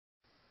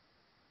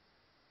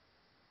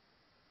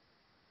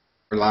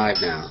We're live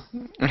now.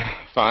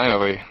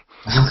 Finally.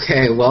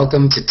 Okay,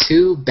 welcome to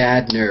Two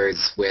Bad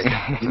Nerds with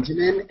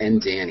Benjamin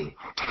and Danny.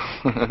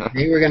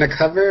 Today we're going to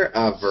cover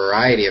a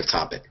variety of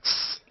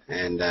topics.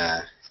 And,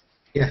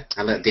 yeah,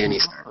 I'll let Danny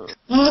start.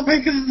 Oh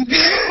my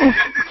god.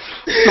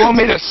 Someone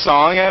made a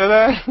song out of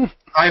that?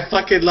 I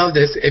fucking love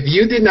this. If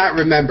you did not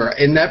remember,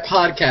 in that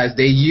podcast,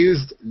 they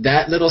used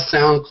that little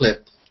sound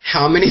clip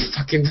how many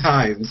fucking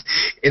times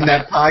in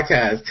that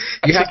podcast?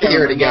 You have to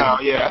hear it again. Now.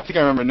 Yeah, I think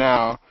I remember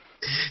now.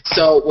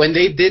 So when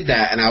they did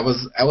that, and I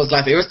was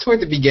laughing. It was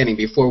toward the beginning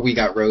before we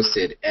got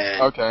roasted, and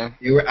okay.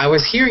 I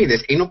was hearing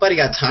this. Ain't nobody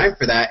got time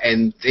for that,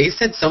 and they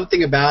said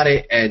something about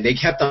it, and they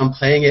kept on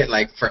playing it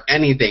like for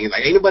anything.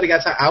 Like ain't nobody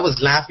got time. I was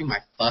laughing my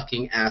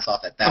fucking ass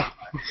off at that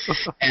part,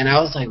 and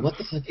I was like, what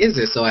the fuck is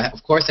this? So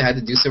of course I had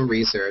to do some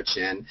research,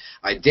 and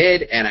I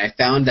did, and I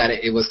found that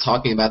it was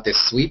talking about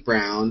this Sweet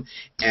Brown,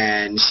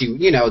 and she,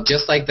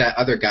 just like that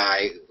other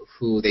guy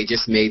who they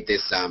just made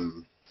this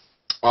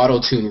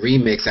auto-tune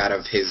remix out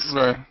of his,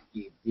 right.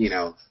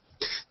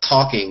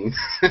 Talking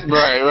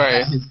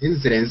right. his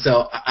incident.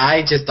 So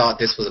I just thought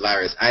this was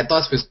hilarious. I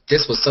thought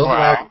this was so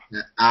hilarious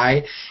that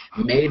I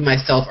made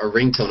myself a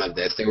ringtone of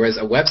this. There was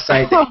a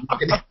website that you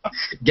can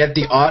get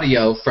the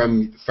audio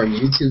from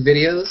YouTube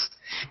videos,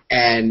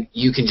 and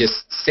you can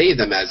just save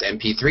them as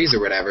MP3s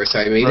or whatever. So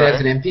I made it as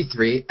an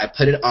MP3. I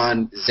put it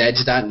on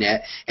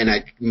Zedge.net, and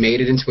I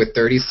made it into a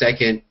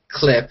 30-second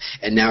clip,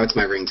 and now it's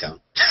my ringtone.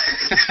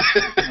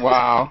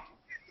 Wow.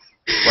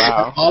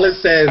 All it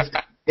says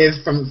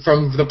is from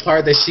the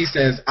part that she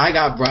says, I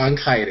got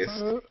bronchitis.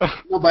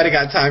 Nobody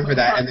got time for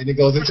that. And then it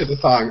goes into the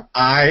song.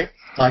 I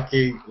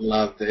fucking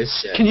love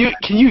this shit. Can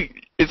you,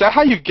 is that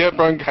how you get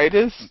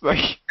bronchitis?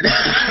 Like,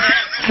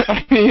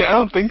 I mean, I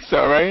don't think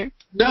so, right?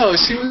 No,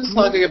 she was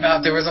talking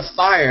about there was a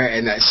fire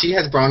and that she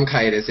has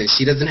bronchitis and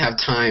she doesn't have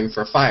time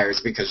for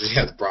fires because she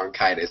has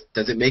bronchitis.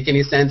 Does it make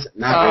any sense?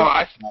 Not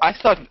really.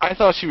 I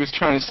thought she was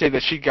trying to say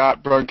that she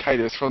got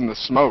bronchitis from the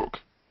smoke.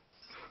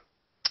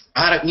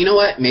 You know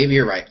what? Maybe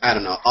you're right. I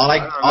don't know. All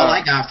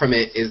I got from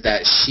it is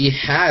that she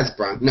has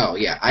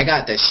I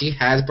got that she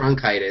has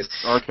bronchitis.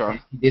 Okay.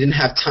 She didn't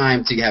have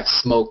time to have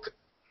smoke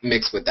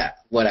mixed with that.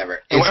 Whatever.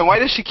 And why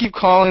does she keep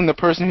calling the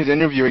person who's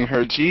interviewing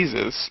her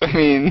Jesus? I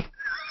mean.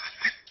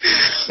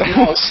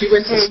 No, she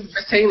was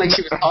saying like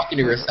she was talking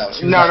to herself.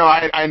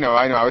 I know.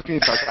 I was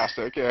being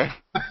sarcastic. Yeah.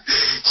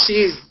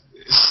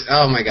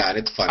 Oh my god,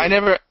 it's funny.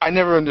 I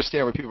never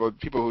understand when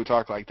people who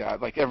talk like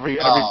that. Like every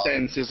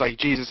sentence is like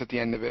Jesus at the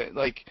end of it.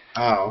 Like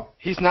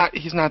he's not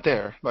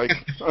there. Like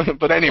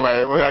but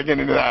anyway, we're not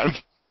getting into that.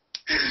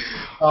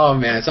 Oh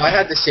man, so I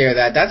had to share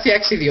that. That's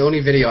actually the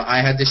only video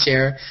I had to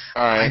share.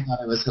 All right. I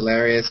thought it was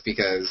hilarious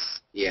because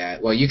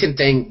well, you can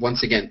thank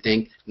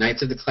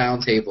Knights of the Clown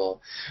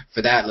Table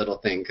for that little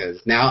thing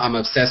because now I'm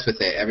obsessed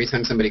with it. Every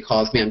time somebody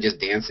calls me, I'm just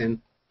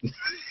dancing.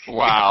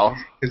 Wow.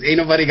 Because ain't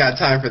nobody got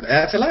time for that.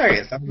 That's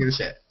hilarious. I don't give a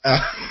shit.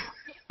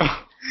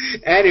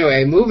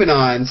 Anyway, moving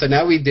on. So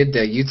now we did the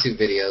YouTube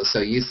video. So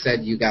you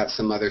said you got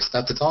some other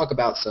stuff to talk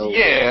about. So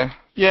yeah.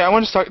 I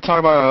want to talk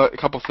about a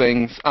couple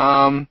things.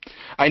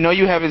 I know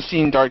you haven't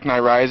seen Dark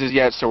Knight Rises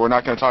yet, so we're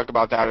not going to talk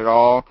about that at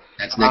all.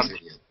 That's next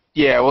video.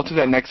 Yeah, we'll do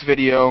that next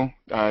video.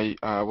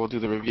 We'll do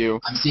the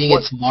review. I'm seeing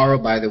it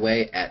tomorrow, by the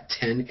way, at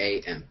 10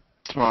 a.m.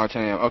 Tomorrow at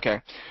 10 a.m.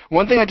 Okay.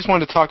 One thing I just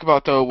wanted to talk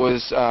about, though,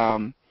 was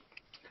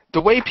the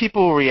way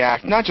people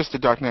react, not just to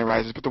Dark Knight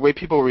Rises, but the way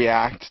people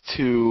react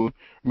to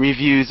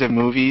reviews of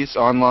movies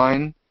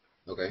online.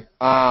 Okay.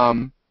 I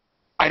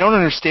don't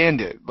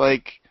understand it.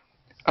 Like,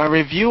 a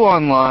review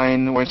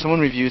online, when someone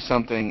reviews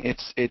something,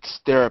 it's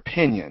their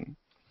opinion.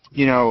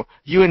 You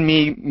and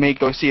me may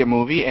go see a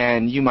movie,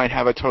 and you might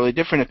have a totally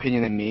different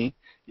opinion than me.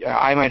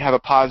 I might have a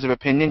positive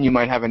opinion, you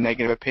might have a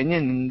negative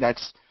opinion, and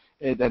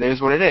that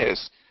is what it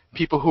is.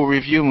 People who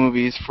review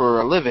movies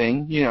for a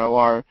living,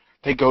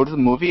 they go to the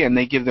movie and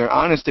they give their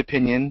honest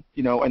opinion,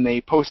 and they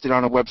post it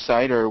on a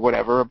website or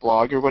whatever, a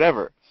blog or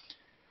whatever.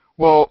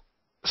 Well,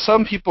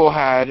 some people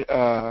had,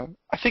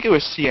 I think it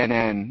was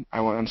CNN, I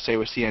want to say it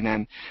was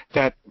CNN,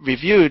 that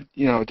reviewed,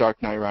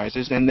 Dark Knight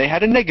Rises, and they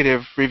had a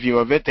negative review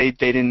of it. They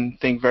didn't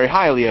think very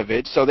highly of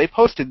it, so they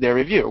posted their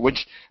review,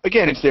 which,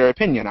 again, it's their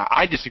opinion.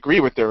 I disagree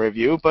with their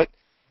review, but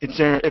it's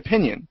their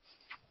opinion.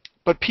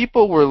 But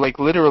people were, like,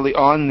 literally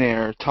on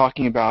there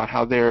talking about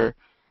how they're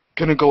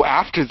going to go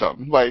after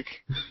them, like,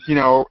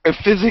 and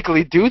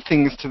physically do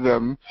things to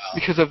them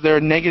because of their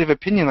negative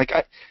opinion. Like,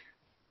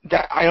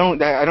 I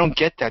don't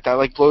get that. That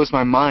like blows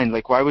my mind.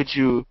 Like, why would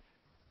you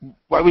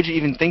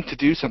even think to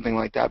do something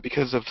like that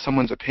because of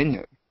someone's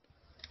opinion?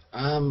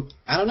 I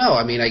don't know.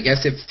 I mean, I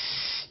guess if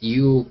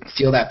you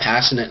feel that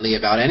passionately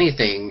about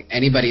anything,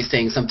 anybody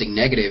saying something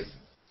negative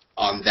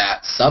on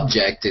that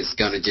subject is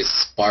going to just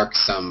spark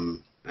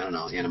some, I don't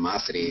know,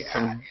 animosity.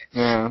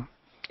 Yeah.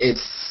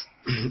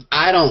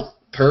 I don't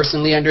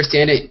personally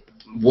understand it.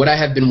 Would I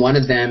have been one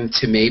of them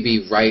to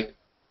maybe write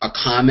a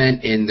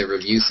comment in the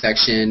review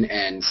section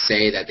and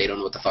say that they don't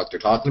know what the fuck they're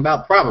talking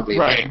about? Probably.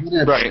 Right.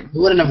 It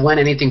wouldn't have went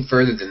anything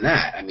further than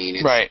that. I mean,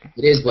 it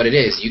is what it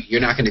is.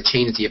 You're not going to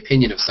change the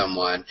opinion of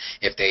someone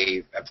if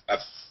they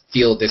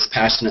feel this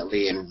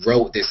passionately and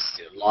wrote this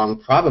long,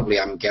 probably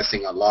I'm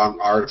guessing a long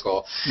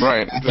article,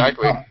 right?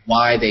 Exactly.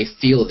 Why they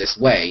feel this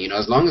way. You know,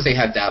 as long as they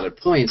have valid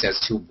points as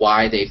to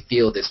why they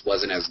feel this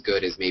wasn't as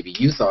good as maybe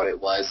you thought it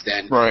was,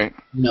 then right.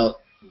 You know,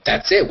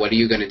 that's it. What are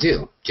you going to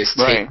do? Just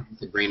take it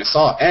with a grain of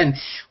salt. And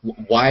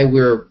why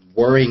we're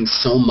worrying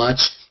so much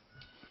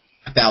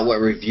about what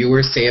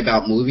reviewers say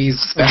about movies,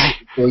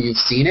 especially before you've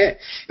seen it.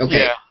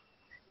 Okay. Yeah.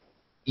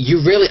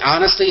 You really,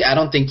 honestly, I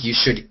don't think you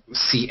should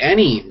see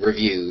any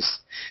reviews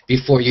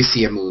before you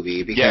see a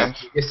movie, because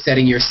you're just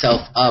setting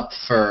yourself up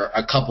for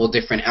a couple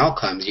different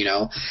outcomes, you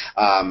know.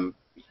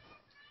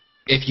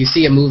 If you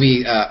see a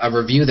movie, a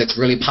review that's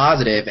really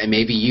positive, and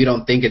maybe you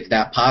don't think it's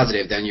that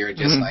positive, then you're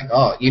just like,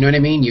 oh, you know what I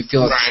mean? You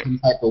feel some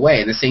type of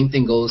way. And the same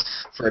thing goes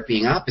for it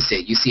being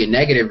opposite. You see a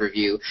negative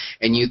review,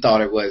 and you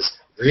thought it was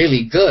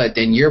really good,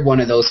 then you're one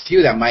of those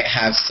few that might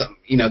have some,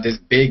 you know, this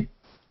big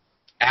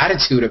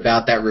attitude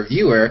about that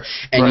reviewer,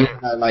 and you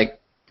like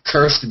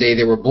curse the day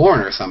they were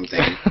born or something.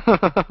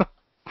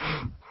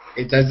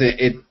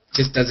 It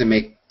just doesn't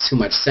make too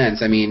much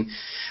sense. I mean,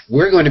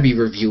 we're going to be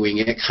reviewing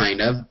it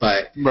kind of,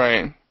 but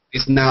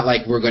it's not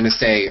like we're going to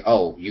say,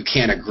 oh, you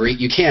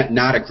can't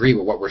not agree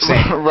with what we're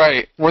saying.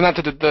 Right. We're not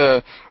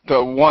the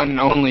one and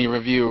only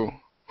review.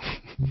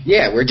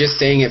 Yeah, we're just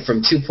saying it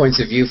from 2 points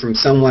of view, from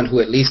someone who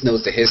at least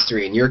knows the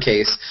history, in your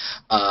case,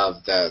 of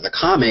the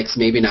comics,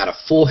 maybe not a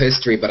full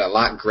history, but a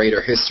lot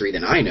greater history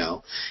than I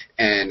know,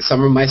 and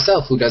someone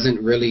myself who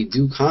doesn't really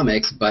do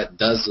comics, but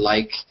does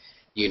like,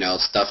 you know,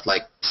 stuff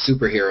like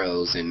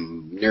superheroes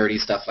and nerdy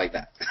stuff like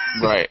that.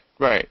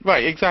 Right,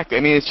 exactly. I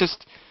mean, it's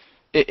just,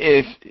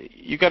 if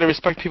you got to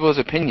respect people's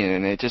opinion,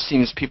 and it just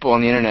seems people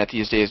on the internet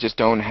these days just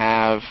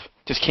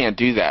can't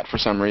do that for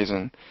some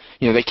reason.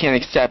 You know, they can't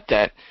accept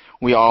that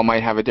we all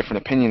might have a different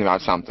opinion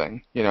about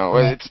something. You know,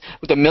 it's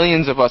the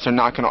millions of us are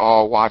not going to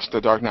all watch The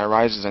Dark Knight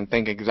Rises and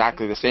think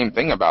exactly the same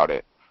thing about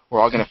it.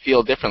 We're all going to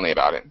feel differently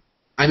about it.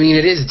 I mean,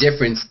 it is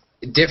different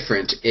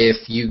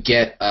if you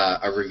get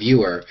a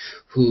reviewer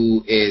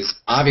who is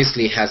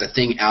obviously has a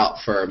thing out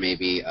for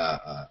maybe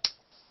I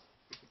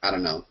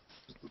don't know,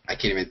 I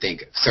can't even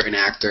think, certain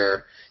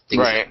actor, things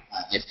like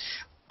that. If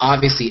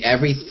obviously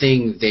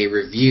everything they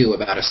review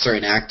about a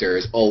certain actor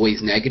is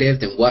always negative,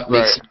 then what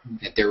makes you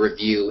think that their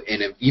review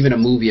in even a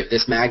movie of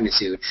this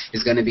magnitude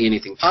is going to be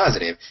anything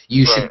positive?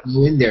 You should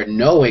go in there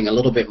knowing a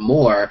little bit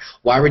more.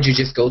 Why would you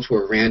just go to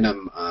a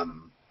random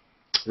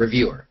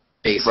reviewer,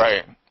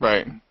 basically?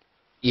 Right.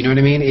 You know what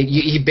I mean?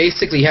 You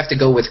basically have to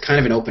go with kind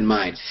of an open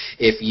mind.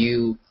 If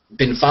you've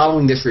been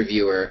following this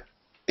reviewer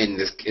in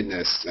this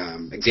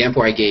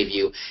example I gave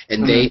you,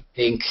 and they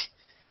think,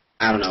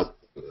 I don't know,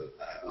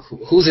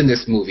 who's in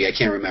this movie? I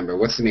can't remember.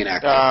 What's the main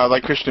actor?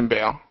 Like Christian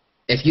Bale.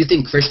 If you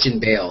think Christian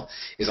Bale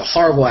is a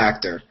horrible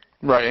actor,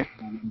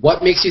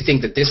 what makes you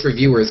think that this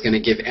reviewer is going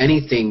to give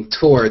anything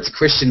towards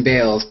Christian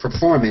Bale's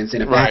performance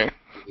in a Batman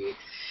movie?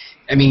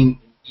 I mean,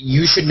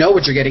 you should know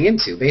what you're getting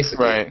into,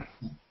 basically.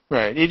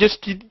 Right. You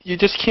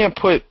just can't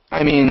put.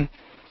 I mean,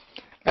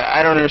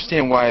 I don't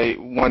understand why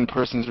one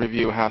person's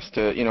review has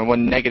to, you know,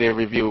 one negative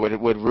review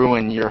would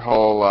ruin your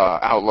whole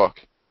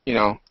outlook, you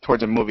know,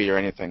 towards a movie or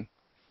anything.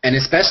 And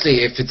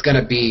especially if it's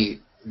going to be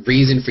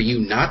reason for you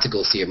not to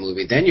go see a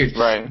movie, then you're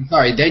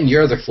then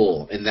you're the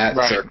fool in that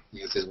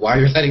circumstances. Why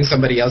you're letting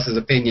somebody else's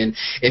opinion?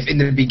 If in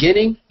the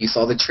beginning you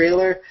saw the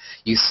trailer,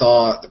 you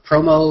saw the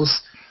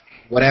promos,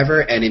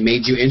 whatever, and it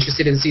made you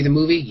interested in see the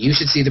movie, you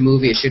should see the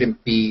movie. It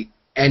shouldn't be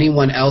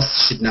anyone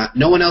else should not.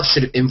 No one else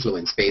should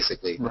influence,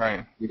 basically.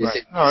 Right.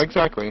 No,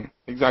 exactly.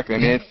 I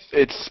mean,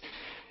 it's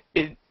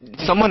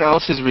someone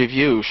else's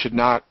review should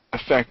not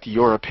affect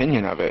your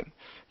opinion of it.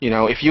 You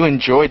know, if you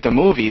enjoyed the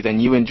movie, then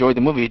you enjoyed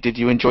the movie. Did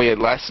you enjoy it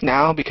less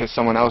now because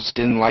someone else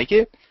didn't like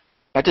it?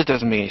 That just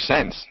doesn't make any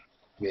sense.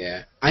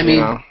 Yeah. I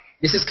mean,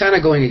 this is kind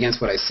of going against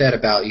what I said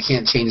about you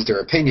can't change their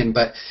opinion,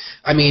 but,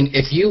 I mean,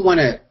 if you want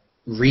to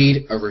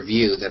read a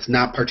review that's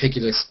not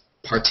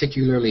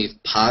particularly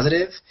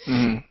positive,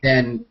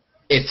 then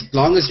as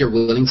long as you're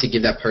willing to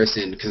give that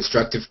person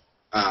constructive,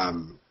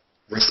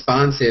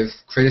 responsive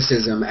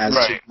criticism as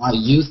to why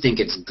you think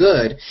it's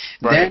good,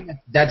 then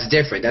that's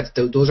different.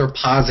 Those are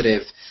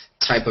positive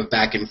type of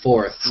back and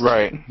forth,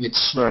 which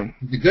is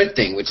a good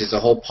thing, which is a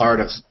whole part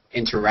of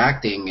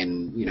interacting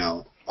and, you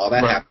know, all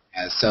that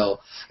happens. So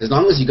as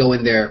long as you go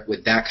in there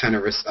with that kind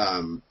of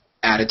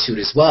attitude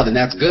as well, then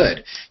that's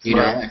good. You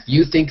know, if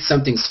you think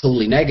something's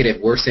totally negative,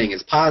 we're saying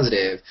it's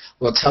positive,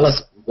 well, tell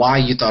us why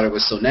you thought it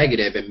was so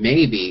negative, and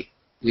maybe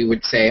we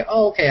would say,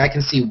 oh, okay, I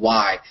can see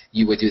why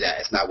you would do that.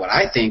 It's not what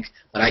I think,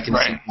 but I can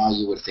see why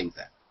you would think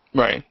that.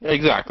 Right.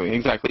 Exactly.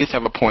 At least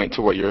have a point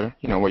to what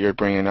you're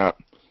bringing up.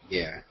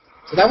 Yeah.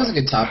 So that was a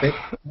good topic.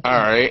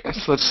 All right.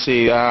 So let's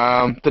see.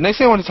 The next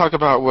thing I wanted to talk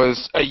about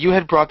was you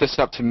had brought this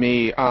up to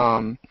me.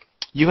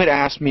 You had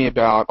asked me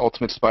about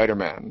Ultimate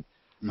Spider-Man.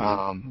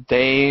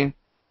 They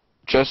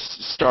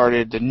just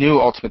started the new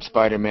Ultimate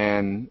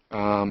Spider-Man.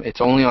 It's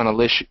only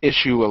on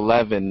issue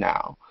 11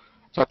 now.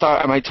 So I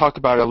thought I might talk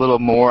about it a little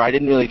more. I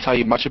didn't really tell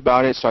you much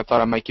about it, so I thought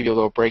I might give you a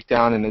little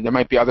breakdown, and there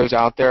might be others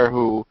out there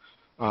who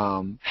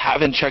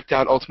haven't checked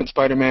out Ultimate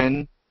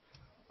Spider-Man,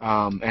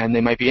 and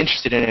they might be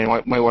interested in it and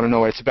might want to know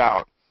what it's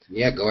about.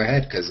 Yeah, go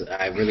ahead, because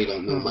I really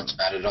don't know much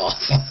about it at all.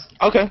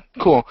 Okay,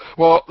 cool.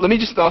 Well,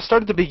 I'll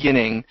start at the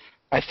beginning.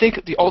 I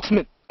think the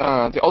Ultimate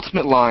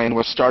line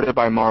was started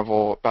by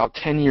Marvel about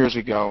 10 years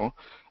ago.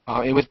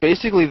 It was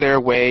basically their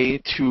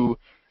way to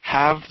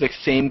have the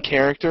same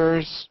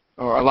characters,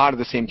 or a lot of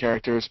the same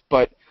characters,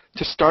 but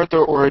to start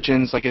their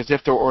origins like as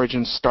if their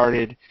origins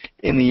started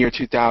in the year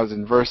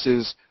 2000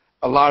 versus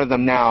a lot of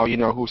them now,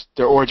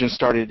 their origins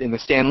started in the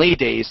Stan Lee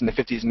days in the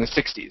 50s and the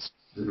 60s.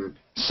 Mm-hmm.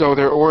 So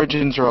their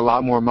origins are a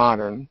lot more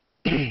modern.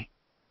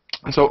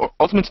 So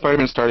Ultimate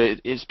Spider-Man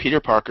is Peter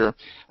Parker.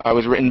 It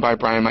was written by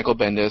Brian Michael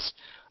Bendis.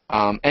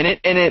 And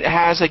it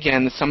has,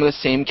 again, some of the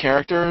same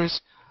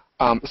characters.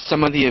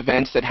 Some of the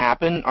events that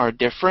happen are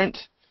different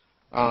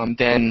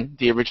than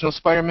the original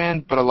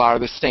Spider-Man, but a lot are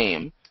the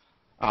same.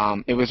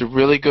 It was a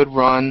really good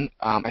run.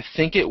 I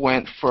think it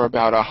went for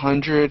about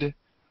 100.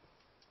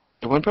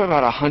 It went for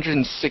about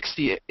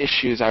 160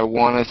 issues, I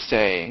want to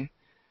say.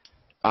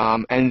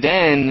 And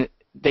then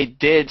they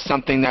did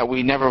something that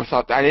we never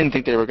thought. I didn't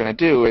think they were going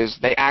to do. Is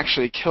they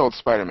actually killed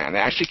Spider-Man. They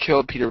actually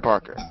killed Peter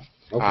Parker.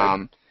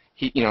 Okay.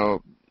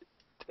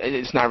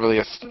 It's not really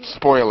a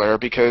spoiler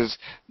because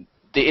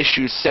the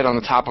issues said on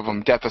the top of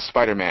them, "Death of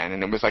Spider-Man,"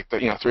 and it was like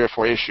 3 or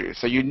 4 issues.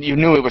 So you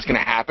knew it was going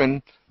to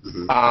happen.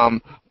 Mm-hmm.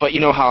 But you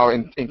know how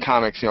in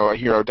comics, a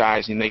hero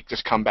dies and they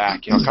just come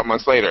back, a couple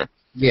months later.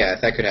 Yeah,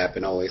 that could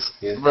happen always.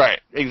 Yeah.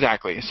 Right,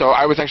 exactly. So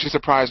I was actually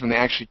surprised when they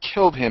actually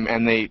killed him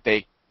and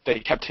they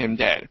kept him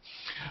dead.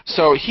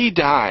 So he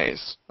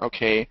dies,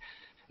 okay?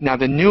 Now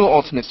the new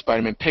Ultimate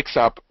Spider-Man picks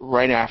up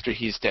right after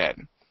he's dead.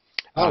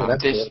 Oh,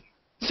 that's good.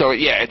 So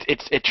yeah,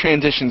 it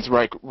transitions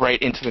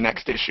right into the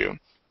next issue.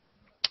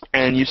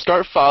 And you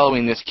start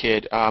following this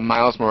kid,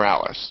 Miles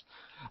Morales.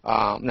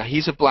 Now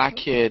he's a black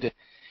kid,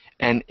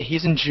 and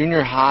he's in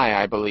junior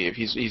high, I believe.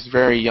 He's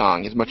very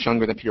young. He's much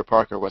younger than Peter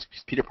Parker was.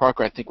 Peter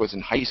Parker, I think, was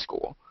in high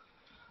school.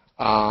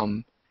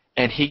 And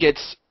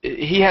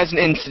he has an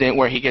incident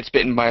where he gets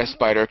bitten by a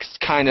spider. It's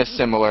kind of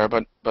similar,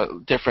 but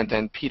different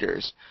than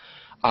Peter's.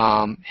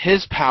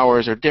 His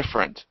powers are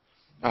different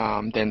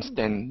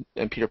than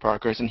Peter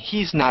Parker's, and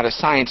he's not a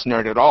science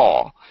nerd at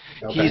all.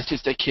 Okay. He's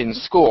just a kid in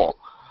school.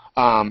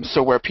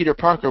 So where Peter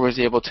Parker was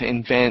able to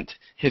invent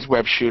his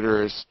web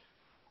shooters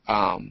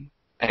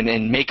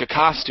and make a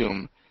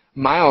costume,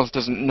 Miles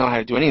doesn't know how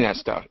to do any of that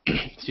stuff.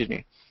 Excuse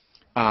me.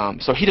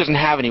 So he doesn't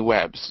have any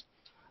webs.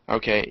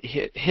 Okay,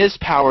 his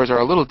powers are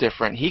a little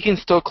different. He can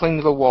still cling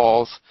to the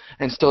walls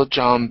and still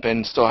jump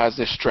and still has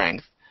this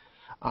strength.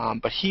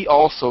 But he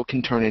also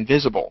can turn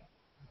invisible.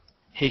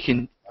 He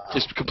can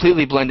just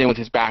completely blend in with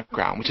his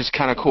background, which is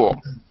kind of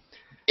cool.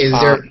 Is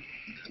there...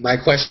 My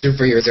question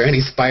for you, is there any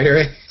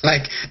spider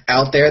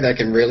out there that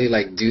can really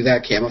do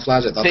that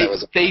camouflage? I thought that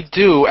was... They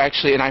do,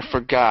 actually, and I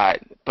forgot,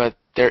 but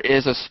there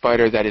is a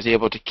spider that is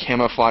able to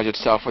camouflage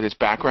itself with its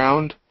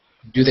background.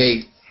 Do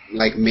they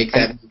make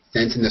that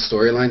sense in the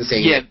storyline?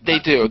 Yeah, they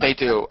do.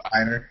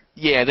 Spider?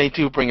 Yeah, they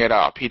do bring it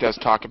up. He does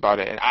talk about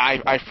it. And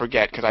I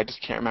forget because I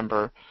just can't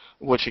remember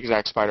which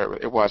exact spider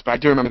it was, but I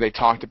do remember they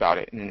talked about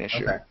it in an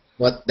issue. Okay.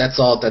 Well, that's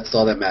all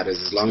that matters,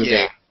 as long as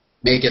they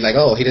make it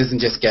he doesn't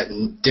just get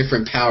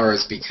different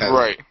powers because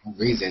of no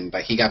reason,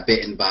 but he got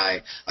bitten by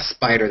a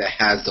spider that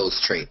has those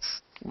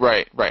traits.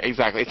 Right,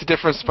 exactly. It's a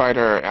different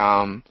spider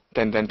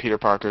than Peter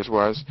Parker's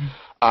was.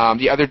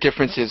 The other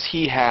difference is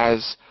he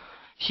has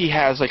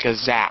a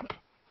zap.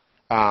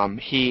 When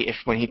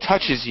he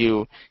touches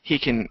you, he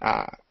can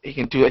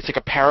do it's like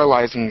a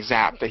paralyzing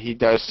zap that he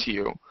does to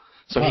you.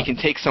 So he can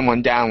take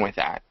someone down with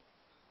that,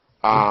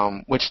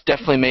 which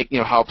definitely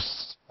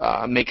helps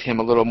make him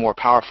a little more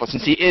powerful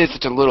since he is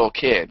such a little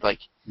kid. But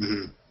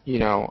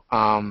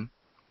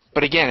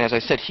again, as I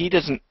said, he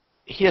doesn't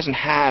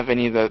have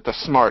any of the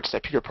smarts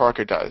that Peter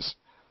Parker does.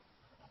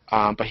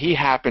 But he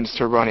happens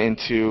to run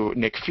into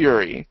Nick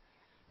Fury,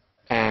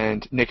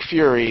 and Nick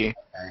Fury,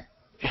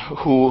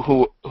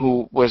 who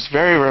was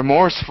very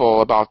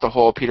remorseful about the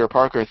whole Peter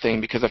Parker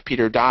thing because of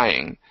Peter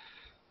dying.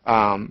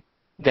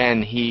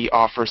 Then he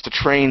offers to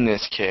train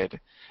this kid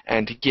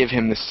and to give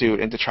him the suit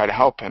and to try to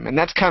help him. And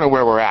that's kind of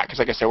where we're at, because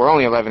like I said, we're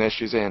only 11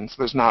 issues in, so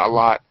there's not a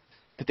lot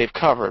that they've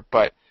covered.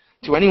 But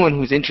to anyone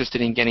who's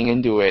interested in getting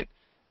into it,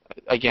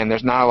 again,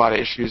 there's not a lot of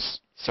issues,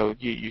 so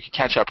you can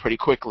catch up pretty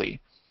quickly.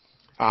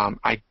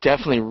 I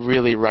definitely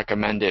really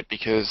recommend it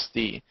because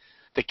the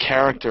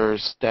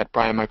characters that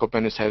Brian Michael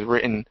Bendis has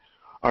written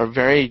are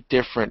very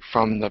different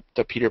from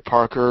the Peter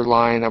Parker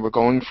line that we're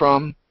going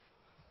from.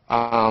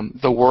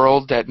 The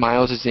world that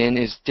Miles is in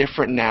is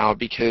different now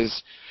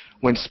because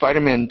when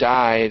Spider-Man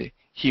died,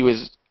 he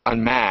was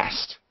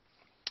unmasked.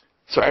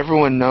 So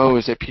everyone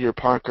knows that Peter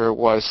Parker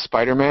was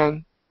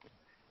Spider-Man.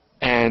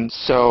 And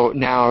so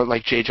now,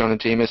 like J. Jonah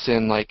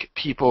Jameson,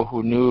 people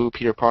who knew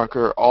Peter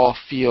Parker all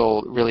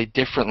feel really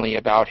differently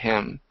about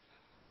him.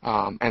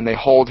 And they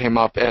hold him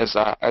up as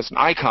an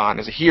icon,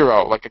 as a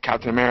hero, like a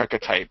Captain America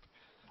type,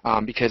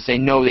 because they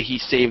know that he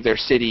saved their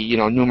city,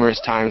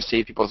 numerous times,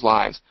 saved people's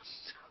lives.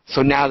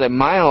 So now that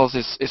Miles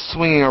is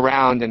swinging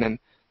around and then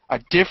a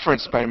different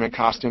Spider-Man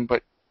costume,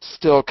 but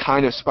still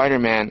kind of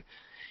Spider-Man,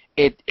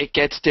 it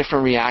gets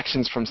different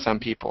reactions from some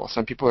people.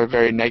 Some people are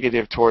very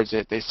negative towards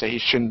it. They say he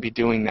shouldn't be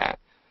doing that.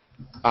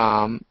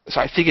 So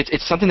I think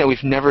it's something that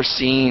we've never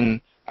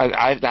seen.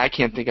 I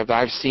can't think of that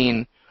I've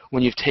seen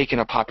when you've taken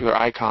a popular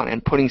icon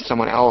and putting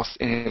someone else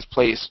in his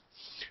place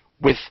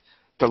with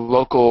the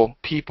local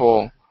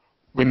people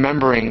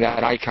remembering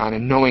that icon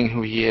and knowing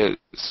who he is.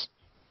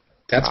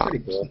 That's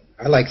pretty cool.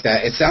 I like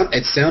that.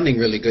 It's sounding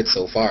really good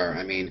so far.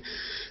 I mean,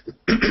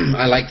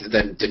 I like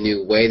the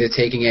new way they're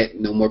taking it.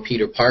 No more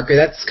Peter Parker.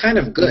 That's kind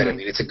of good. I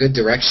mean, it's a good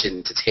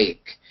direction to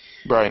take.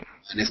 Right.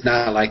 And it's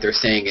not like they're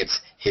saying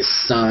it's his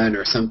son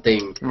or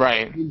something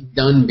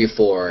done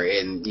before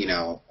in,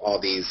 all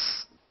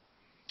these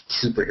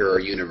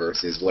superhero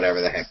universes,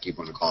 whatever the heck you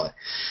want to call it.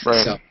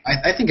 Right. So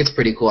I think it's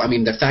pretty cool. I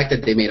mean, the fact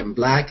that they made him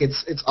black,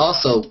 it's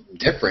also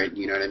different,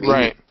 you know what I mean?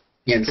 Right.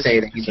 You can't say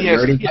that he's a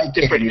nerdy he has white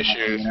different kid,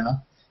 issues.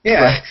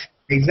 Yeah, right.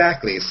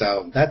 Exactly.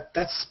 So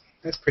that's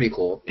pretty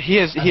cool.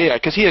 Because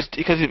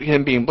of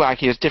him being black,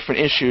 he has different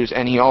issues,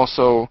 and he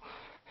also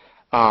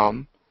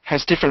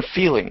has different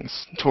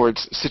feelings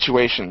towards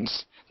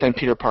situations than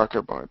Peter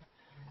Parker would.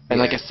 And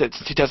like I said,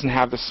 since he doesn't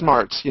have the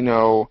smarts,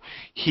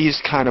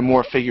 he's kind of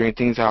more figuring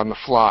things out on the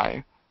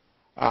fly.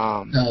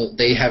 No,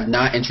 they have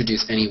not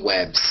introduced any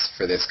webs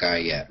for this guy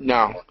yet.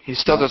 No, he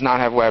still does not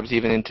have webs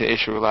even into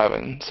issue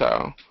 11.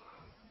 So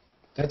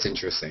that's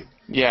interesting.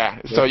 Yeah,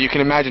 so you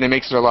can imagine it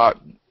makes it a lot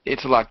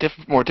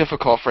more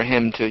difficult for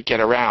him to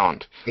get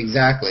around.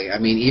 Exactly. I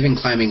mean, even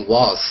climbing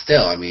walls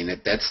still, I mean,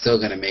 that's still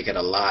going to make it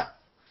a lot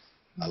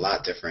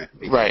different.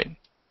 Right.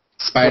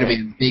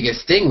 Spider-Man's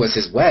biggest thing was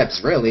his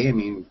webs, really. I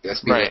mean,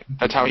 right.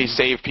 That's how he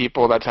saved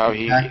people. That's how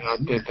he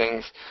did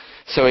things.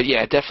 So,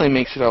 it definitely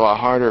makes it a lot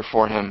harder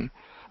for him.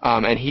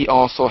 And he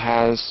also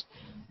has,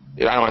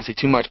 I don't want to say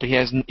too much, but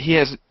he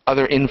has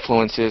other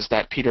influences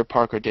that Peter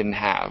Parker didn't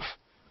have,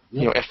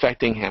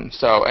 affecting him.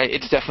 So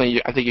it's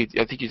definitely, I think you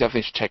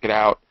definitely should check it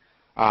out.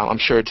 I'm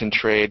sure it's in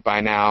trade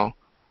by now.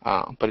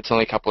 But it's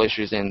only a couple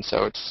issues in,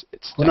 so it's.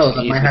 Well,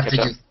 no, I might have to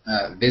just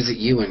visit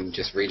you and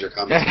just read your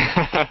comments.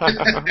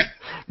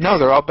 No,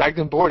 they're all bagged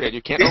and boarded.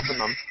 You can't open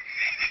them.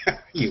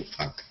 You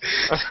fuck.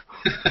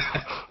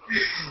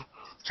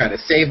 Trying to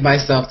save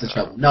myself the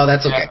trouble. No,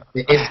 that's okay.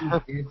 Yeah.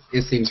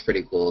 It seems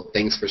pretty cool.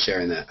 Thanks for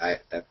sharing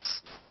that.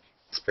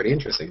 It's pretty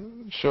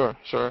interesting. Sure.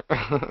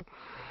 All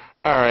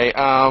right.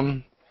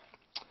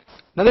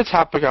 Another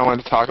topic I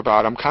wanted to talk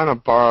about. I'm kind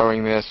of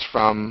borrowing this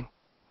from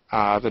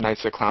the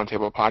Knights of the Clown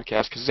Table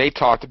podcast because they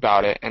talked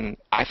about it, and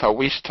I thought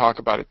we should talk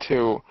about it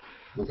too,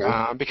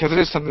 because it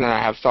is something that I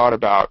have thought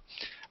about.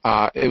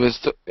 It was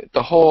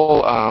the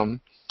whole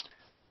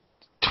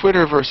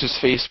Twitter versus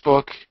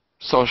Facebook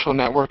social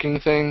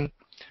networking thing,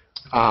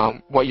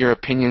 what your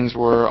opinions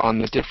were on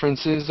the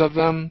differences of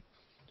them.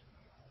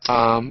 So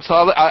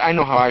I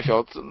know how I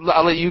feel.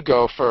 I'll let you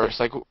go first.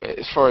 Like,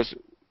 as far as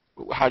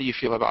how do you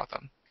feel about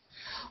them?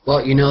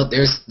 Well,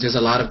 there's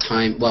a lot of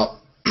time.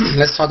 Well,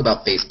 let's talk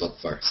about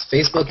Facebook first.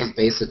 Facebook is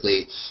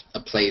basically a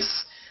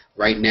place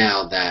right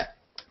now that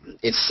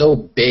it's so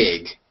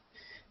big.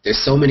 There's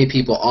so many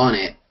people on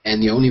it,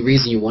 and the only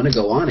reason you want to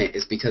go on it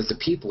is because the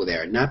people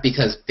there, not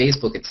because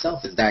Facebook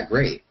itself is that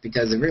great,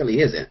 because it really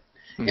isn't,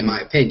 in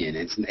my opinion.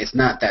 It's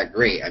not that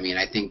great. I mean,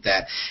 I think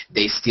that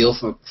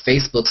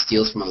Facebook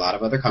steals from a lot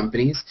of other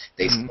companies.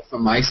 They steal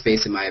from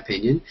MySpace, in my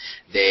opinion.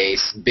 They've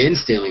been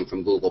stealing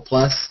from Google+,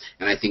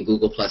 and I think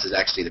Google+ is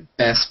actually the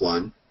best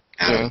one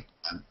out of them,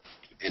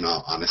 in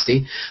all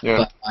honesty.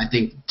 But I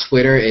think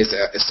Twitter is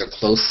a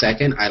close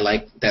second. I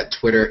like that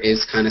Twitter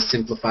is kind of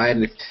simplified,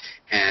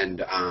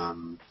 and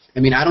I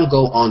mean, I don't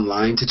go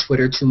online to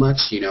Twitter too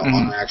much,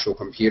 on my actual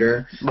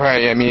computer.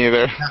 Right, yeah, me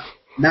either.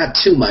 Not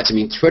too much. I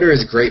mean, Twitter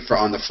is great for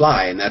on the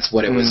fly, and that's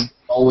what it was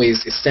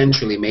always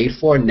essentially made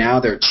for. Now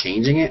they're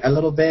changing it a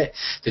little bit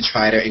to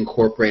try to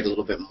incorporate a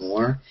little bit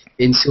more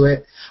into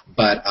it.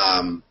 But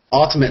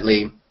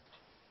ultimately,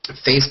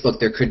 Facebook,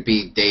 there could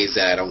be days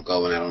that I don't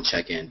go and I don't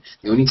check in.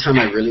 The only time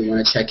I really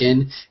want to check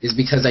in is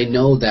because I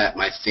know that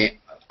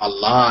a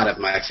lot of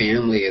my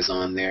family is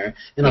on there,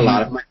 and a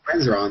lot of my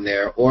friends are on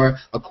there, or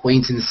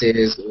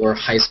acquaintances, or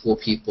high school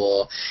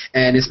people.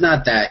 And it's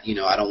not that,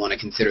 I don't want to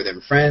consider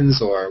them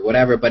friends or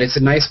whatever, but it's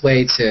a nice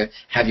way to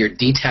have your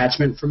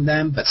detachment from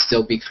them, but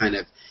still be kind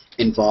of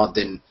involved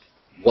in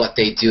what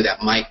they do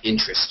that might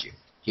interest you.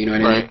 You know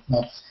what I mean?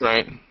 Well,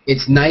 right.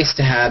 It's nice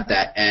to have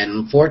that, and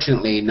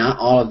unfortunately, not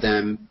all of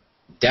them,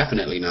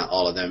 definitely not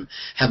all of them,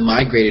 have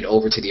migrated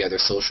over to the other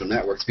social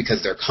networks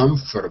because they're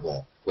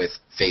comfortable with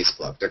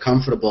Facebook. They're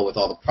comfortable with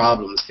all the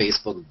problems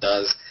Facebook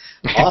does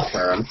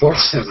offer,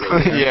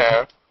 unfortunately.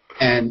 Yeah.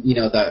 And,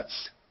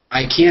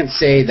 I can't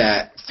say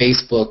that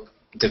Facebook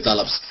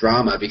develops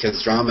drama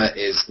because drama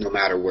is no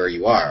matter where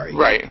you are.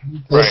 Right.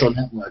 Social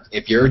network,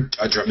 if you're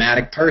a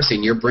dramatic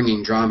person, you're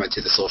bringing drama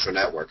to the social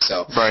network.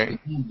 So you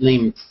can't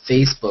blame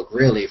Facebook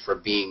really for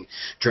being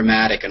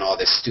dramatic and all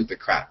this stupid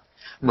crap.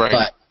 Right.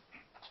 But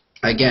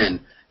again,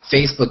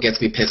 Facebook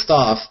gets me pissed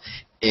off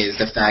is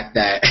the fact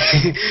that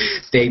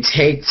they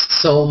take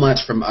so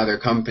much from other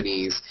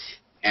companies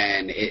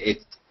and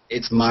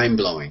it's mind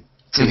blowing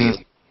to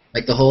me.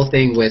 Like the whole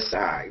thing with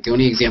the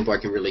only example I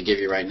can really give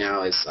you right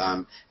now is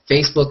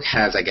Facebook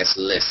has, I guess,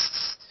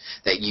 lists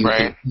that you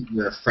can put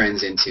your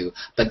friends into,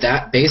 but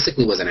that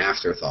basically was an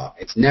afterthought.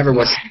 It's never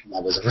was something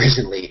that was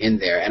originally in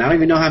there, and I don't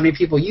even know how many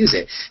people use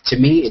it. To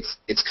me,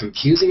 it's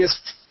confusing as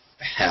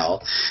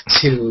hell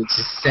to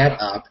set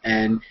up,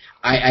 and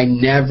I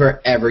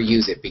never ever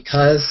use it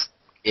because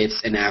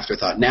it's an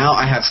afterthought. Now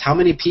I have how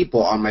many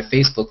people on my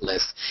Facebook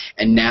list,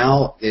 and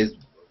now is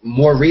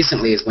more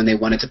recently is when they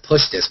wanted to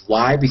push this.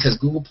 Why? Because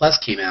Google Plus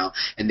came out,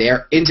 and they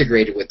are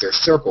integrated with their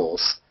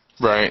circles.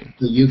 Right.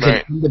 So you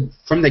can,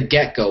 from the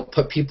get-go,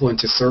 put people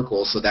into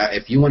circles so that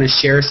if you want to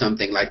share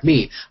something, like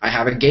me, I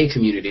have a gay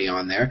community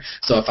on there.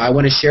 So if I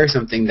want to share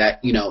something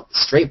that,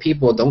 straight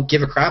people don't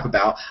give a crap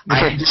about,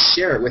 I can just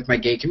share it with my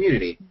gay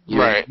community.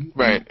 Right,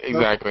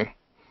 exactly.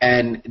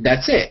 And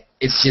that's it.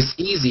 It's just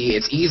easy.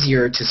 It's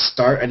easier to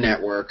start a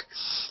network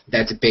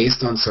that's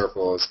based on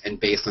circles and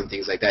based on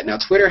things like that. Now,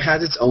 Twitter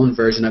has its own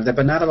version of that,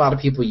 but not a lot of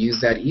people use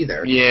that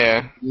either.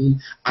 Yeah.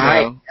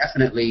 I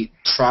definitely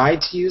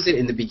tried to use it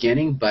in the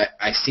beginning, but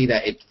I see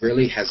that it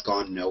really has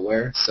gone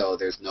nowhere, so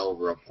there's no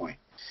real point.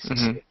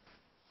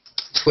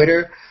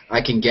 Twitter,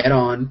 I can get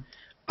on.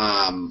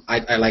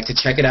 I like to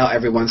check it out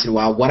every once in a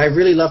while. What I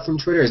really love from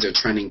Twitter is their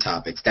trending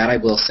topics. That I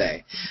will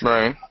say.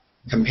 Right.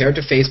 Compared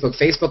to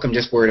Facebook, I'm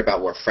just worried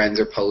about what friends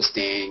are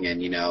posting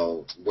and,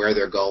 where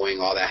they're going,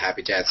 all that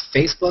happy jazz.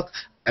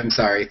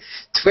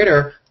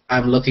 Twitter,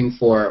 I'm looking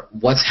for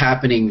what's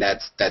happening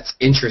that's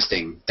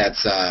interesting,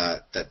 that's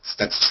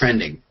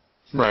trending.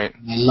 Right.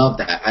 I love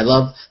that. I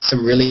love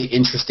some really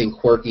interesting,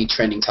 quirky,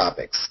 trending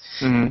topics.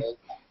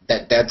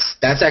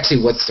 That's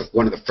actually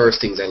one of the first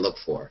things I look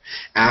for.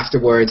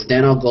 Afterwards,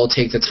 then I'll go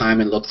take the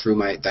time and look through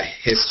the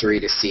history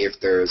to see if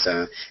there's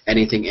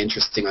anything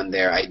interesting on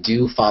there. I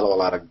do follow a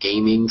lot of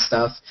gaming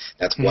stuff.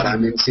 That's what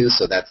I'm into,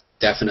 so that's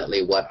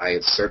definitely what I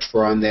search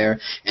for on there.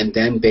 And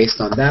then based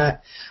on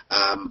that,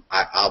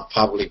 I'll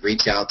probably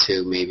reach out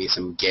to maybe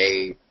some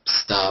gay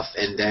stuff,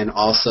 and then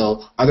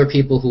also other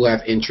people who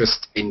have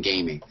interest in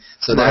gaming.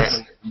 So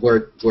that's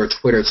where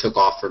Twitter took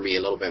off for me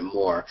a little bit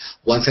more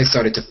once I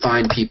started to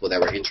find people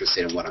that were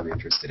interested in what I'm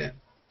interested in.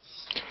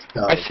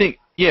 So, I think,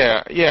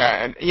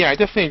 I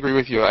definitely agree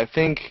with you. I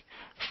think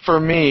for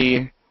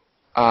me,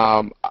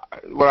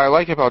 what I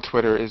like about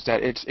Twitter is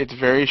that it's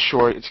very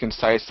short, it's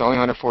concise, it's only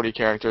 140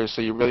 characters,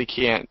 so you really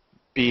can't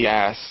be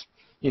as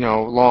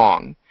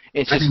long.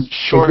 It's just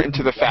short and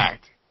to the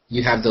fact.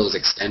 You have those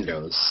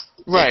extendos.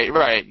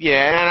 Right,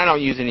 yeah, and I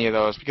don't use any of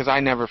those because I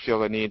never feel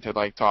the need to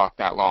talk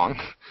that long.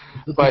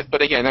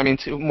 But again, I mean,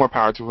 more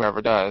power to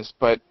whoever does.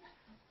 But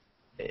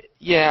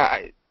yeah,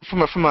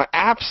 from an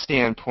app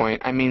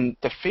standpoint, I mean,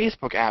 the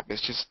Facebook app is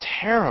just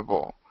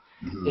terrible.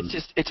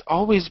 It's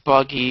always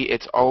buggy,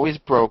 it's always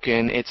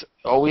broken, it's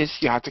always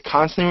you have to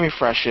constantly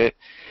refresh it.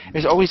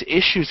 There's always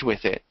issues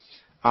with it.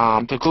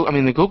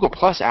 The Google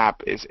Plus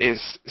app is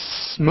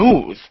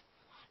smooth.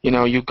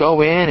 You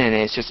go in and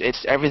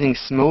it's everything's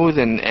smooth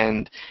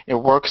and it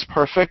works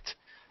perfect.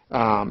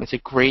 It's a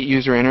great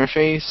user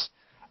interface.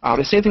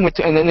 The same thing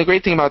and then the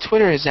great thing about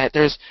Twitter is that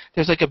there's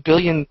like a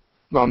billion,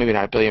 well maybe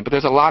not a billion, but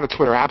there's a lot of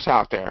Twitter apps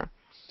out there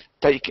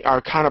that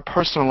are kind of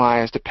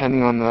personalized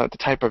depending on the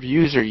type of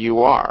user you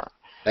are.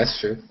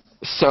 That's true.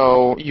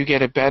 So you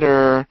get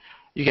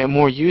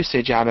more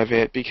usage out of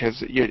it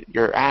because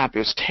your app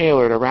is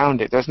tailored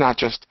around it. There's not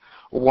just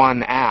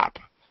one app.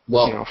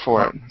 Well,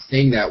 for it.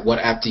 Saying that, what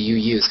app do you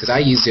use? Because I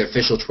use the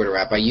official Twitter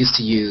app. I used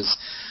to use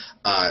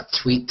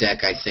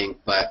TweetDeck, I think,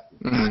 but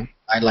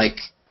I like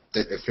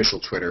the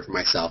official Twitter for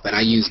myself, and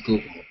I use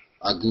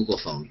Google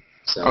phone.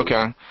 So.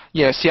 Okay.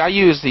 Yeah. See, I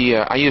use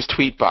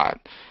Tweetbot,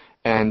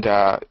 and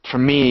for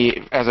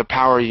me, as a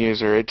power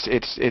user,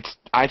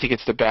 I think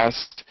it's the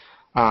best.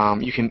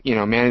 You can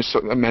manage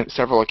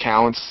several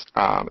accounts.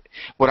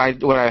 What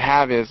I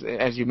have is,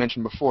 as you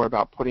mentioned before,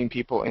 about putting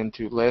people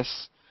into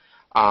lists.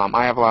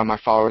 I have a lot of my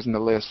followers in the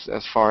list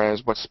as far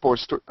as what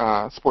sports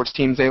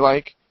teams they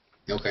like.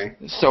 Okay.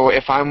 So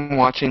if I'm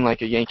watching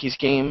like a Yankees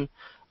game,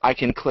 I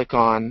can click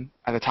on,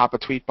 at the top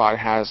of Tweetbot, it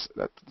has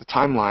the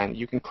timeline.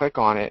 You can click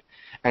on it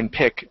and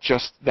pick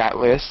just that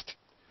list.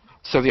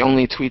 So the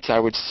only tweets I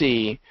would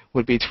see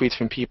would be tweets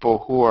from people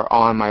who are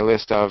on my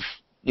list of,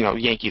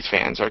 Yankees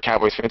fans or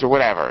Cowboys fans or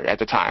whatever at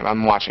the time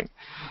I'm watching.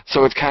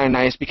 So it's kind of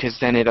nice because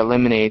then it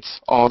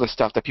eliminates all the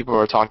stuff that people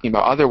are talking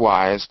about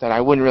otherwise that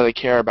I wouldn't really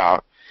care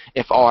about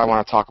if all I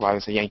want to talk about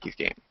is a Yankees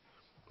game.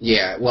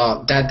 Yeah,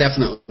 well, that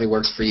definitely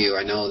works for you.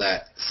 I know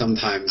that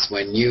sometimes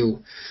when you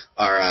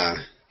are,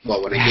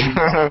 when a game,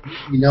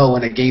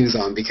 when a game's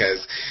on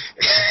because,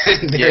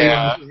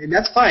 and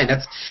that's fine.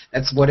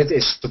 That's what it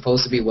is.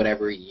 Supposed to be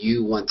whatever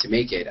you want to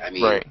make it. I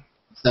mean,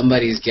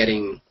 somebody's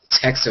getting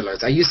text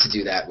alerts. I used to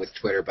do that with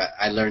Twitter, but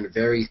I learned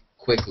very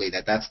quickly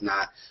that that's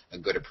not a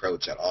good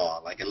approach at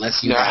all. Like,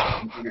 unless you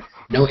have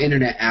no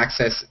internet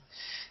access,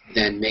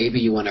 then maybe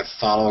you want to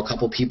follow a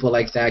couple people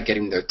like that,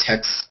 getting their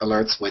text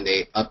alerts when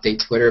they update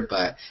Twitter.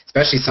 But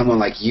especially someone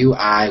like you,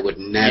 I would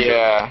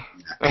never do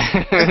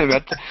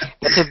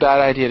That's a bad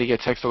idea to get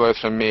text alerts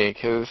from me,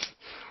 because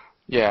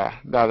yeah,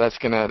 no, that's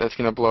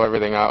gonna blow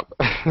everything up.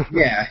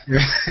 Yeah,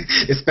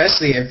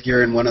 especially if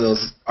you're in one of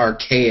those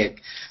archaic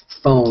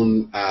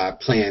phone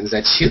plans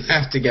that you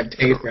have to get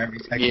paid for every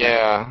text.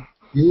 Yeah.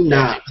 You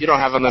don't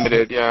have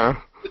unlimited.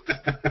 Yeah.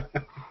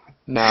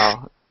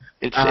 No,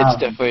 it's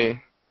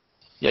definitely.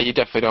 Yeah, you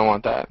definitely don't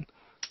want that.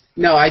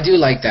 No, I do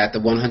like that, the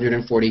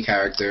 140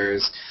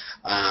 characters.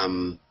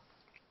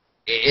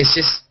 It's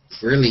just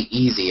really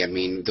easy. I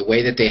mean, the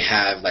way that they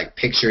have like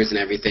pictures and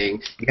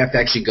everything, you have to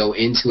actually go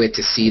into it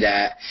to see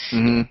that.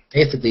 Mm-hmm.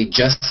 Basically,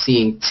 just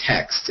seeing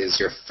text is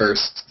your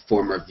first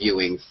form of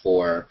viewing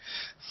for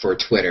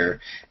Twitter,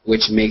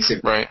 which makes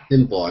it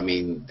simple. I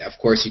mean, of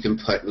course, you can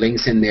put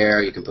links in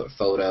there, you can put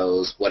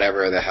photos,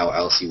 whatever the hell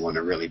else you want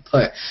to really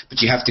put,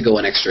 but you have to go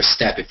an extra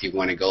step if you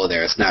want to go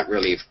there. It's not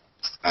really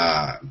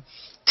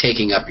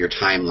taking up your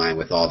timeline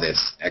with all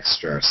this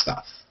extra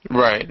stuff.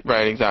 Right,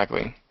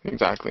 exactly.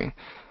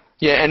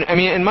 Yeah, and I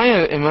mean, and my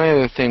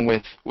other thing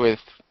with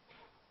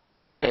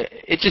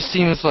it just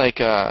seems like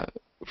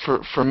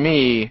for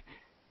me,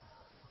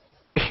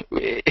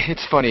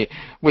 it's funny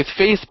with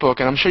Facebook,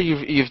 and I'm sure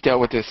you've dealt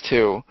with this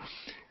too.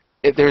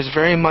 There's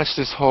very much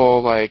this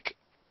whole like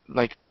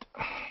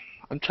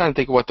I'm trying to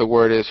think of what the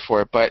word is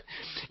for it, but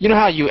you know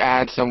how you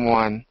add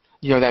someone,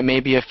 that may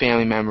be a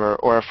family member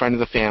or a friend of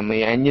the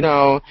family, and you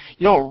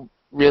don't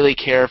really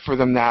care for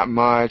them that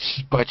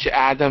much, but you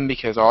add them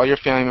because all your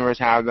family members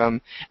have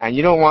them, and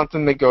you don't want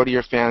them to go to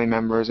your family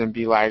members and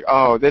be like,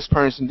 oh, this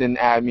person didn't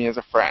add me as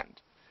a friend,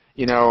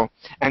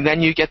 and then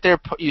you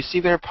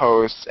see their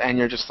posts, and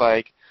you're just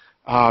like,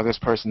 oh, this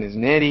person is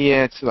an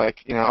idiot, like,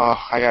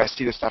 oh, I gotta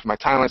see this stuff in my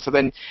timeline. So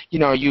then, you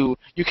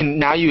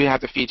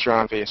have the feature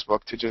on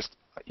Facebook to just,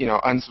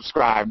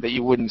 unsubscribe, that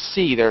you wouldn't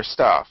see their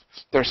stuff.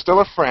 They're still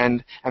a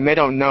friend, and they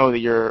don't know that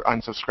you're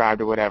unsubscribed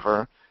or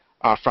whatever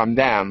from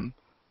them,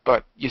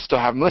 but you still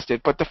have them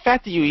listed. But the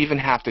fact that you even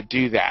have to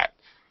do that,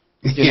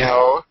 you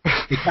know,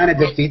 it kind of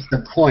defeats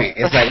the point.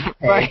 It's like,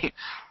 okay, right.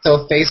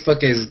 So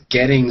Facebook is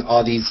getting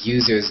all these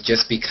users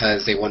just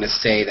because they want to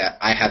say that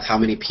I have how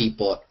many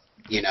people,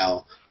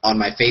 on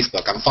my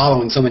Facebook. I'm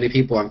following so many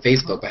people on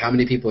Facebook, but how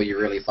many people are you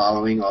really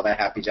following? All that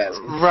happy jazz.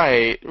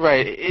 Right.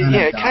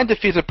 It kind of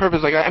defeats the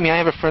purpose. Like, I mean, I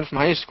have a friend from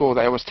high school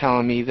that was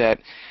telling me that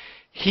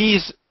he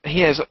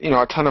has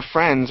a ton of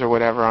friends or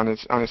whatever on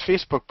his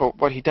Facebook, but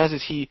what he does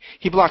is he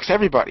blocks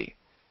everybody.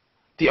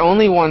 The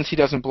only ones he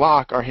doesn't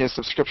block are his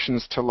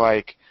subscriptions to,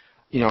 like,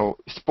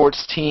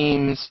 sports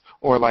teams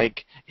or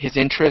like his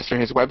interests or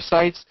his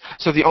websites.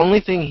 So the only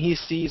thing he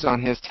sees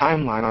on his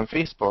timeline on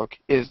Facebook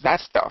is that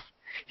stuff.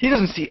 He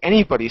doesn't see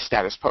anybody's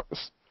status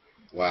posts.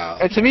 Wow.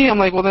 And to me, I'm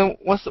like, well, then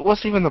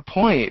what's even the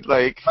point?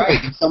 Like, right.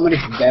 There's so many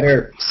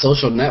better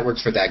social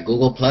networks for that.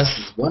 Google Plus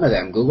is one of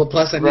them. Google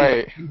Plus, I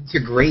mean,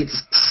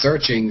 integrates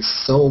searching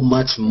so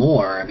much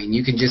more. I mean,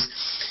 you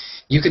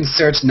can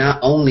search not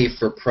only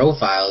for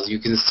profiles, you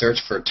can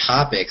search for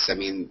topics. I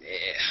mean,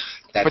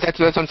 but that's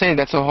what I'm saying.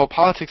 That's the whole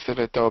politics of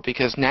it, though,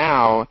 because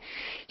now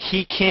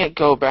he can't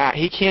go back.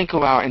 He can't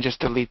go out and just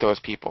delete those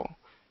people.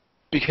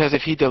 Because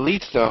if he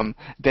deletes them,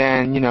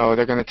 then,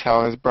 they're going to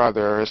tell his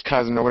brother or his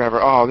cousin or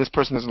whatever, oh, this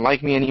person doesn't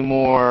like me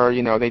anymore,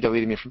 they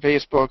deleted me from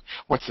Facebook,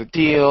 what's the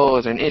deal,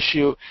 is there an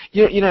issue?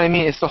 You know what I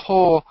mean? It's the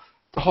whole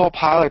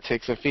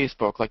politics of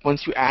Facebook. Like,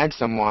 once you add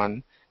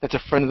someone that's a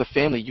friend of the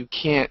family, you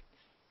can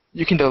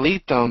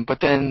delete them,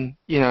 but then,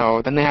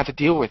 then they have to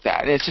deal with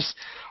that. And it's just,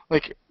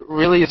 like,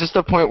 really, it's just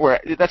the point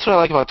where, that's what I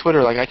like about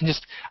Twitter. Like, I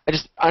just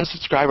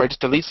unsubscribe or I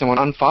just delete someone,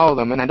 unfollow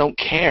them, and I don't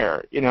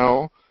care,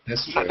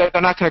 That's true.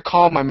 They're not going to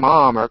call my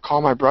mom or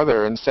call my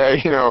brother and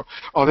say,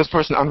 oh, this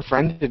person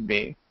unfriended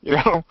me,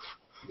 Yeah.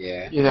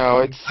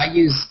 It's.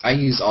 I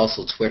use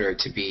also Twitter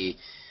to be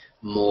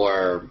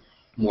more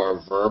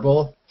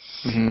verbal.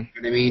 Mm-hmm. You know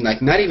what I mean?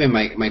 Like, not even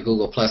my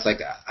Google Plus. Like,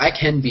 I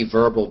can be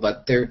verbal,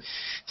 but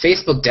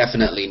Facebook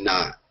definitely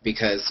not,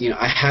 because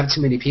I have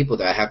too many people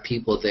there. I have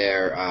people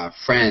there,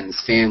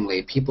 friends,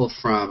 family, people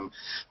from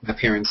my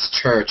parents'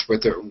 church, where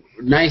they're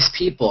nice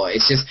people.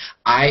 It's just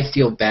I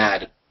feel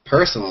bad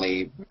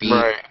personally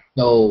being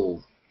so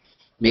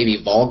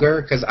maybe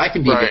vulgar, because I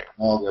can be a bit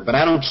vulgar, but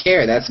I don't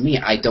care. That's me.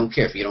 I don't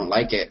care. If you don't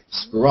like it,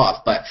 screw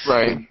off. But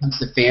when it comes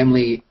to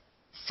family,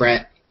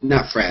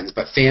 not friends,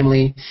 but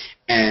family,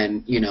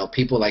 and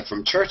people like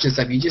from church and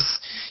stuff,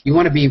 you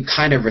want to be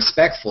kind of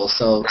respectful.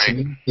 So to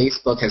me,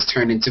 Facebook has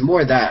turned into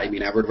more of that. I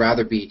mean, I would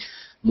rather be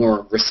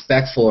more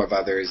respectful of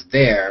others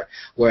there,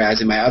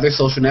 whereas in my other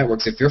social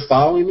networks, if you're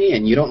following me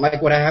and you don't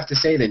like what I have to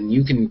say, then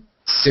you can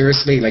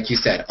seriously, like you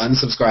said,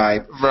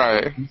 unsubscribe,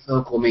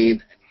 circle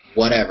me,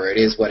 whatever. It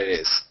is what it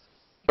is.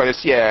 But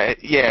it's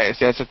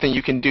that's the thing.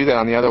 You can do that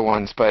on the other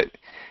ones, but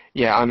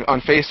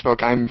on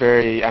Facebook, I'm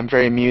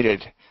very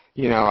muted.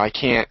 I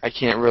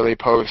can't really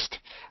post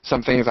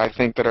some things I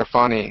think that are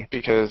funny,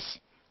 because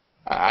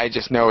I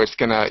just know it's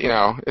gonna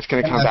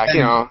come back.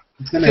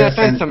 It's gonna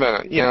offend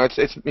somebody.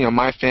 It's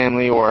my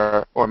family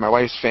or my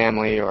wife's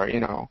family, or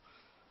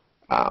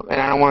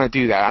And I don't want to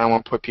do that. I don't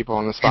want to put people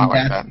on the spot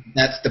like that.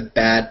 That's the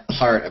bad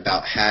part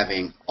about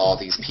having all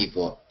these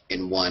people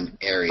in one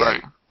area.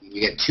 Right. You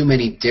get too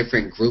many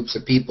different groups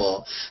of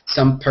people.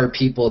 Some per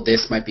people,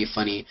 this might be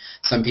funny.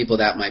 Some people,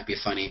 that might be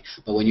funny.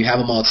 But when you have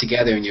them all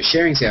together and you're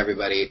sharing to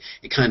everybody,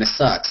 it kind of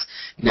sucks.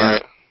 Now,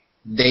 right.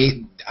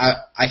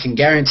 I can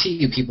guarantee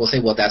you people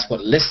say, well, that's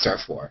what lists are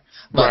for.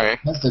 But right.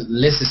 because the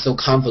list is so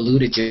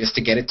convoluted just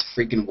to get it to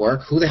freaking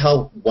work, who the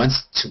hell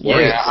wants to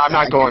worry about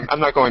that? I'm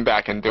not going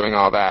back and doing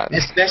all that.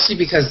 Especially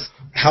because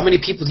how many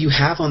people do you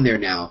have on there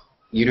now?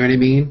 You know what I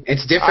mean?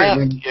 It's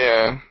different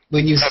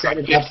when you set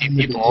it up from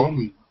the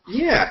beginning.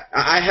 Yeah,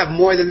 I have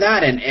more than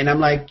that, and I'm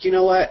like, you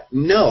know what?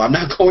 No, I'm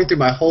not going through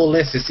my whole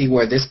list to see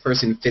where this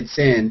person fits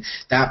in,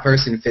 that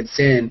person fits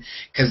in,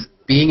 because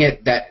being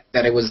it that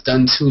it was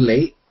done too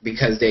late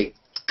because they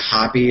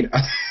copied,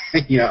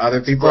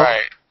 other people.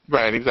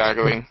 Right,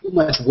 exactly. It's too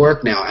much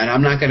work now, and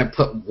I'm not going to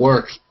put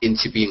work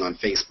into being on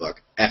Facebook.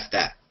 F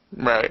that.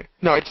 Right.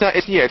 No, it's not.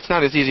 It's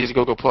not as easy as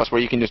Google Plus, where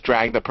you can just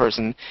drag the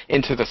person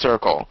into the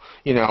circle.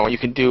 You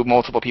can do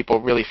multiple people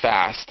really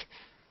fast.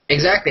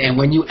 Exactly, and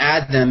when you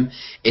add them,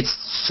 it's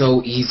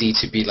so easy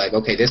to be like,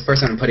 okay, this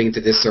person I'm putting into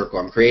this circle.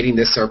 I'm creating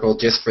this circle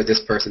just for this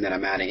person that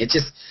I'm adding. It's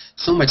just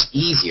so much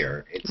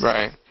easier.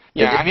 Right.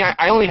 Yeah, I mean,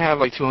 I only have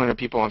like 200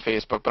 people on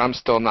Facebook, but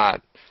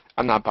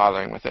I'm not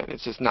bothering with it.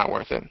 It's just not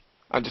worth it.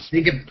 I just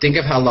think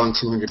of how long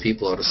 200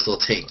 people it'll still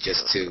take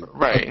just to.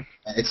 Right.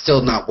 It's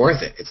still not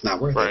worth it. It's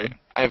not worth it. Right.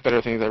 I have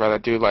better things I'd rather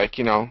do, like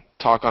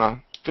talk on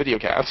a video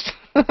cast.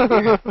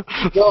 Yeah.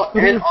 Well,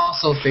 and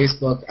also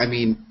Facebook. I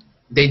mean,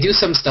 they do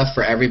some stuff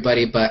for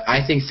everybody, but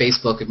I think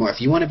Facebook is more. If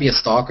you want to be a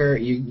stalker,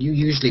 you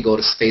usually go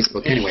to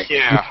Facebook anyway.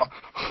 Yeah.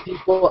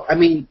 People, I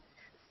mean,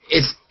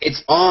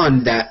 it's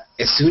on that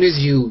as soon as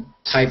you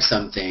type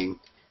something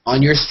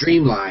on your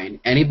streamline,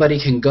 anybody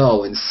can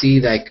go and see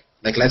like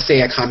let's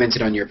say I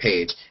commented on your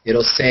page.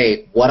 It'll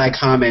say what I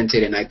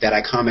commented and that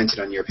I commented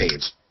on your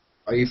page.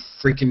 Are you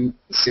freaking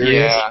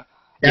serious? Yeah.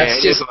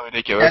 That's just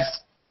ridiculous.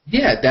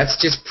 That's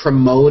just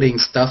promoting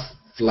stuff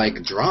like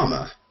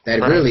drama.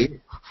 That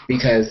really,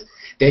 because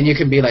then you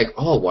can be like,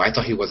 oh, well, I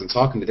thought he wasn't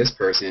talking to this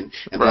person,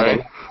 and blah, blah,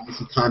 blah. Why is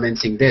he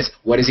commenting this?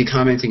 What is he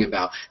commenting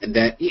about? And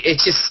then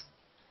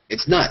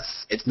it's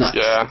nuts. It's nuts.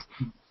 Yeah.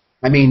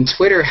 I mean,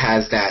 Twitter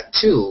has that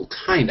too,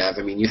 kind of.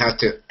 I mean, you have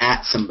to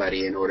 @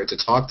 somebody in order to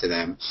talk to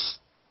them,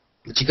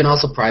 but you can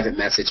also private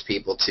message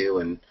people too,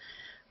 and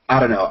I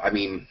don't know. I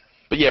mean.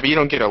 But you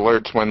don't get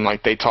alerts when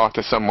like they talk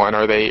to someone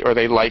or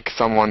they like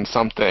someone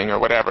something or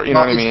whatever. You know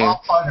what I mean? It's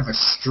all part of a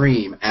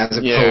stream as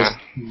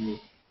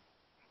opposed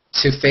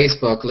to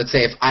Facebook. Let's say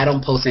if I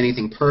don't post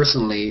anything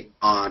personally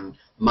on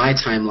my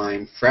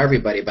timeline for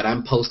everybody, but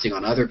I'm posting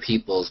on other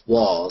people's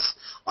walls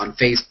on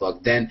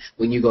Facebook, then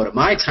when you go to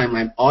my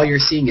timeline, all you're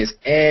seeing is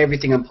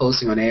everything I'm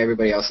posting on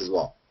everybody else's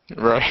wall.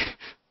 Right.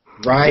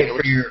 Right,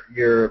 for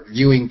your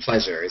viewing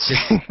pleasure. It's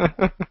just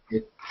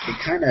it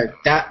kind of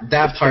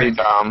that part is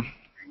dumb.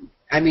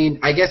 I mean,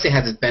 I guess it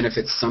has its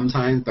benefits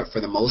sometimes, but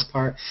for the most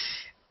part,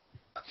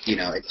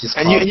 it's just.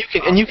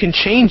 And you can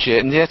change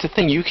it, and that's the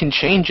thing. You can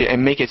change it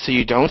and make it so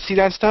you don't see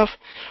that stuff,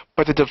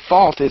 but the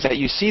default is that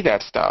you see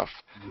that stuff.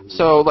 Mm-hmm.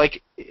 So,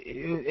 like,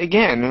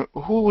 again,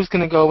 who was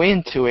going to go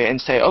into it and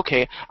say,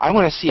 okay, I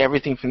want to see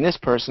everything from this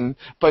person,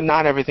 but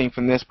not everything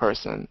from this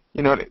person?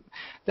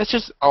 That's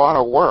just a lot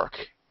of work.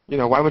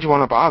 Why would you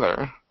want to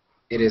bother?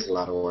 It is a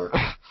lot of work.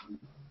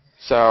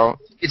 So.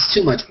 It's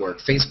too much work.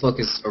 Facebook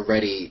is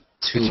already.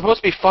 It's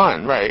supposed to be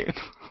fun, right?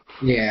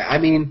 Yeah, I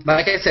mean,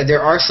 like I said,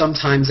 there are some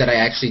times that I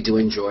actually do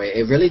enjoy.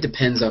 It really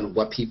depends on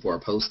what people are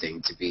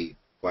posting, to be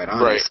quite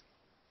honest. Right.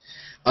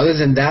 Other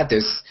than that,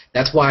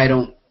 that's why I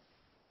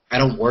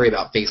don't worry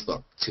about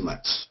Facebook too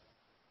much.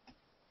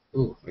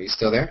 Ooh, are you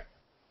still there?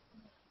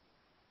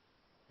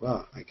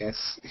 Well, I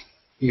guess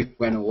you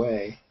went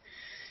away.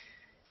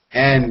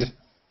 And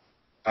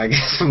I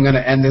guess I'm going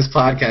to end this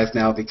podcast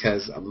now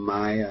because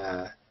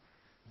my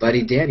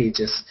buddy Danny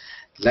just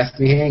left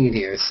me hanging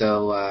here.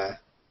 So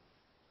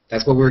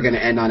that's what we're going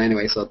to end on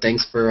anyway. So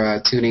thanks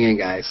for tuning in,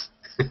 guys.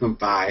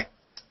 Bye.